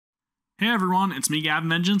Hey everyone, it's me Gavin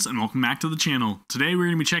Vengeance and welcome back to the channel. Today we're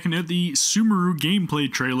going to be checking out the Sumeru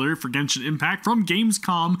gameplay trailer for Genshin Impact from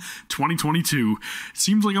Gamescom 2022. It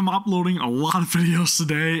seems like I'm uploading a lot of videos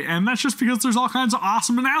today, and that's just because there's all kinds of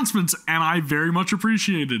awesome announcements, and I very much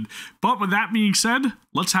appreciate it. But with that being said,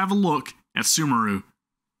 let's have a look at Sumeru.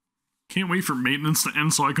 Can't wait for maintenance to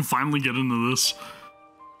end so I can finally get into this.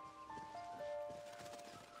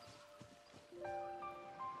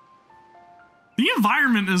 The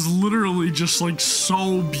environment is literally just like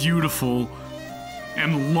so beautiful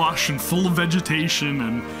and lush and full of vegetation,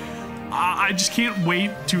 and I just can't wait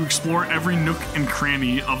to explore every nook and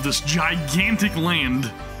cranny of this gigantic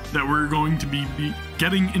land that we're going to be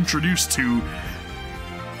getting introduced to.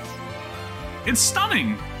 It's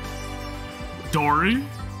stunning. Dory.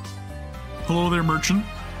 Hello there, merchant.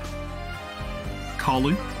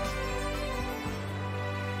 Kali.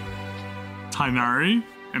 Tainari.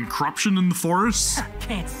 And corruption in the forests.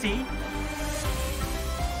 Can't see.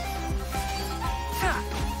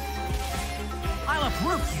 I'll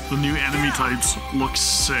uproot you. The new enemy types look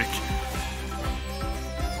sick.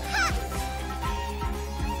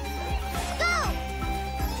 Go!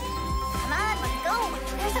 Come on, let's go.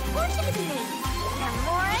 There's a fortune to be made. And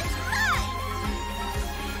more is mine.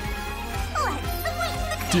 Let's swing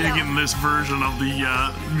the cradle. Digging this version of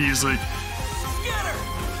the music.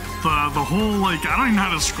 The whole, like, I don't even know how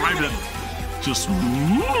to describe it. Just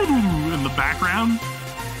woo in the background.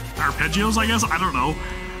 Arpeggios, I guess? I don't know.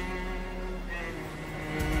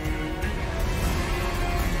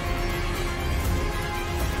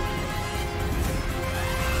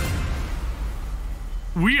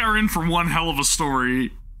 We are in for one hell of a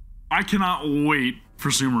story. I cannot wait for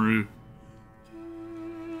Sumeru.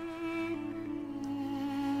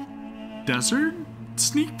 Desert?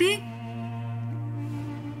 Sneak peek?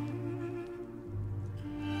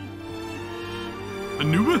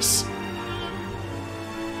 Anubis?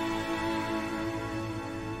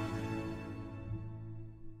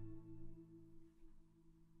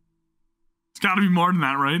 It's gotta be more than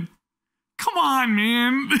that, right? Come on,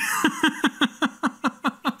 man!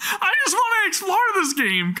 I just want to explore this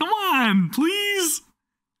game! Come on, please!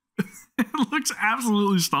 It looks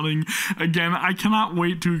absolutely stunning. Again, I cannot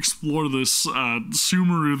wait to explore this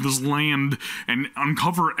Sumeru, this land, and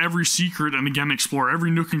uncover every secret, and again, explore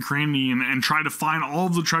every nook and cranny, and try to find all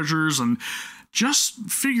of the treasures, and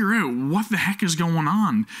just figure out what the heck is going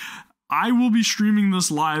on. I will be streaming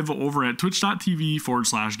this live over at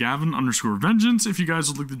twitch.tv/Gavin_Vengeance. If you guys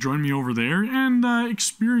would like to join me over there and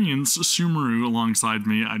experience Sumeru alongside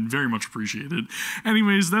me, I'd very much appreciate it.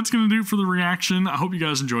 Anyways, that's going to do it for the reaction. I hope you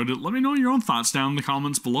guys enjoyed it. Let me know your own thoughts down in the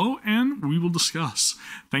comments below, and we will discuss.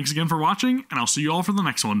 Thanks again for watching, and I'll see you all for the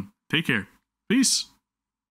next one. Take care. Peace.